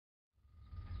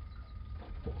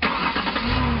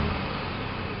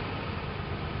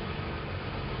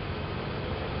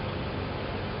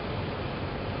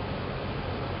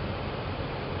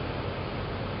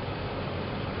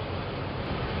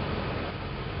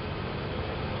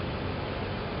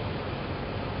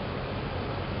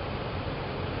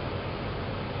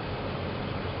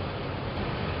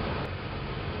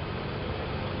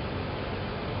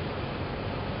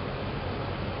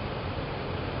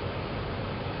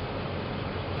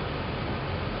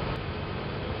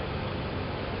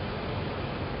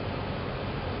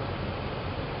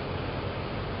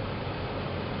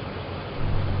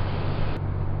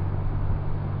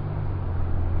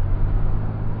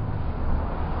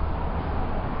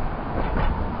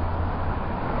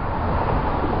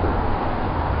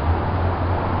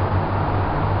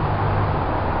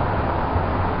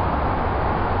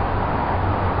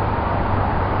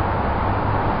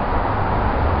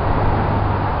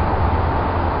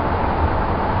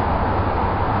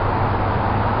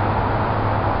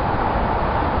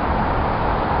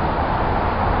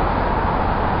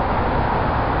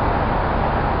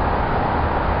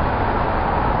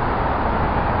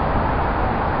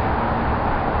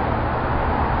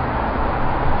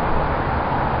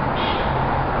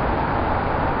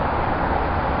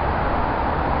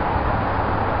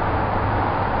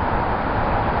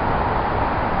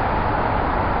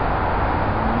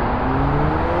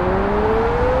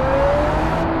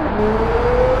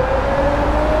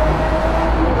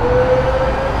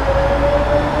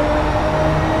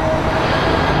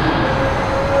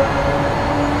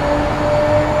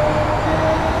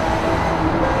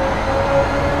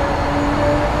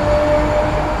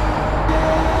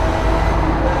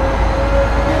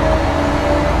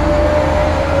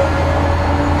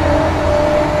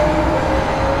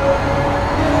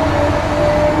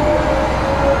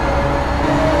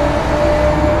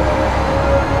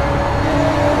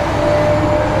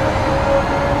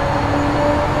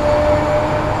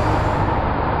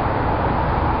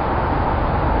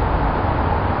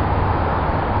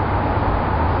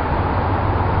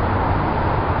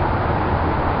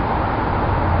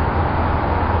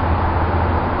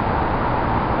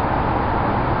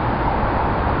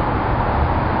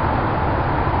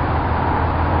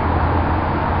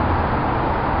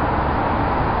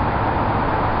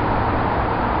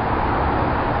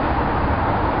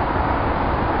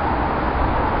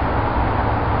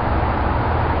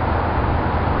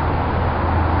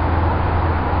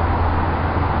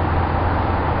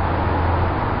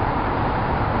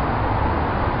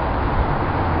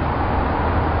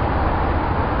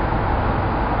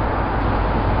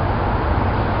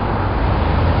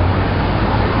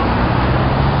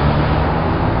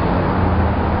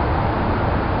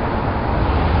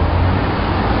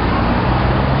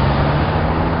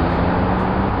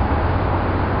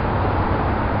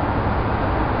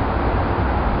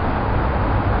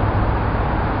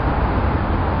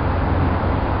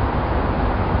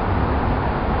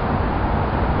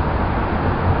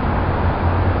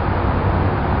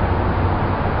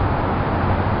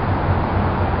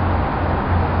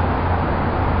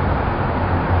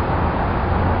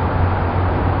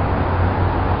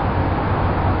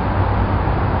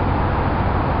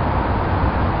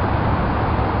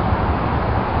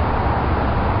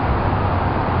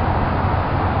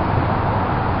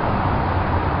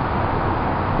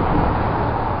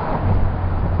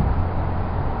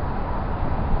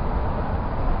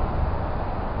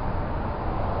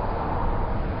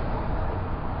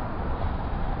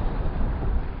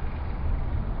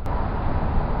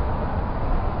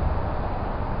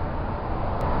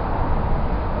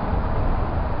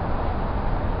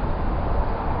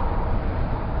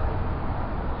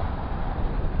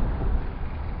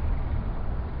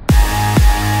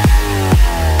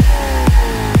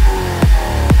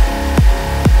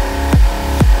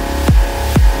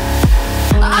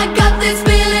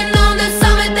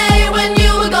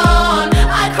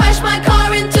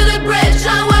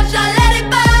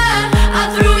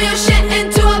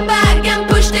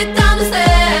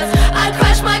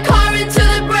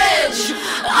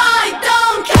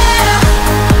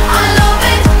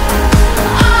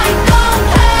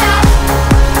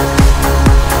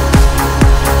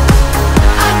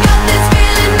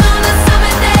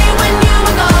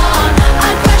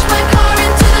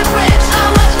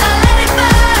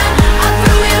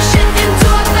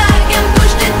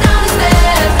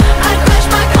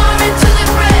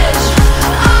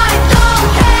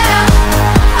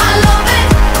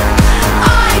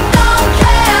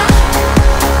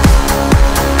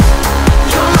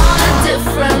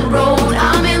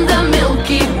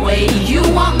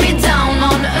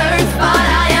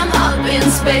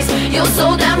space. You're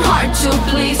so damn hard to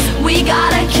please. We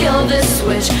gotta kill this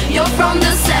switch. You're from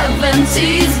the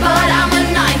 70s, but I'm a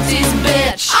 90s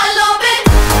bitch. I love it.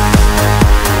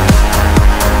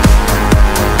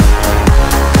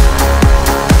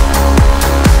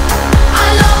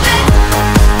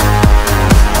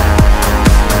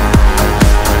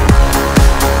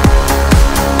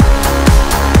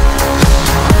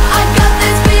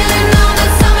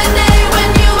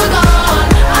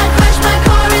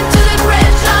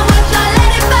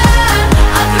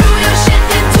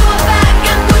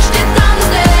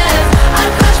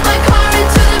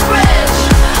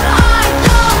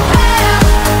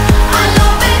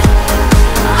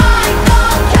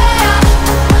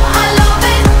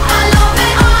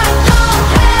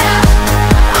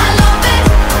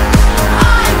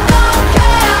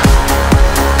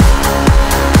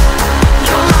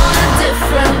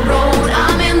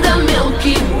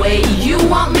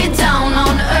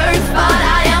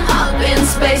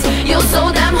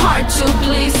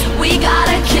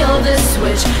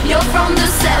 You're from the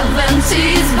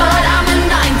 70s, but I'm a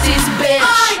 90s bitch.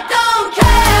 I don't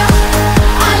care.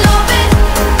 I love it.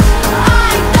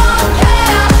 I don't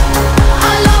care.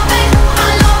 I love it.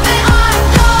 I love it. I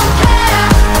don't care.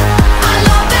 I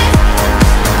love it.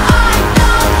 I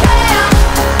don't care.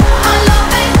 I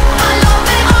love it. I love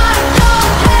it. I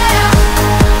don't care.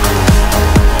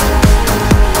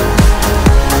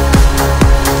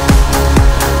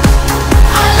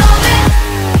 I love it.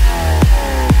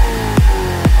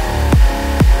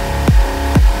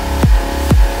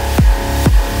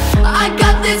 I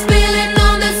got this feeling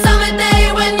on the summer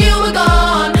day when you were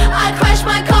gone. I crashed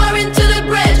my car into the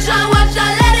bridge. I watched, I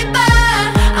let it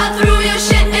burn. I threw your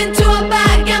shit into a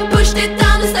bag and pushed it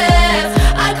down the stairs.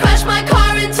 I crashed my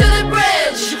car into the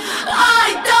bridge.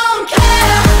 I don't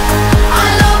care. I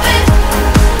love it.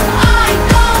 I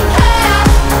don't care.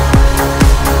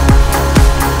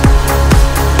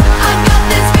 I got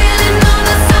this feeling on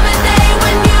the summer day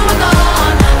when you were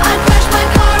gone. I crashed my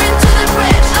car into the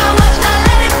bridge. I watched, I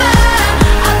let it burn.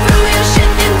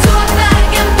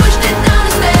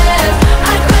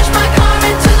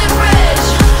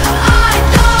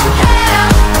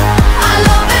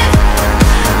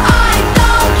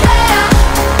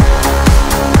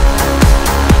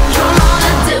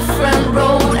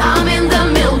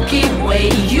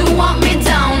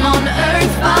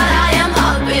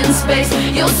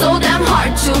 You're so damn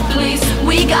hard to please.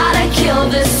 We gotta kill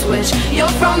this switch.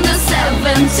 You're from the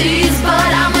 70s,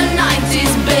 but I'm a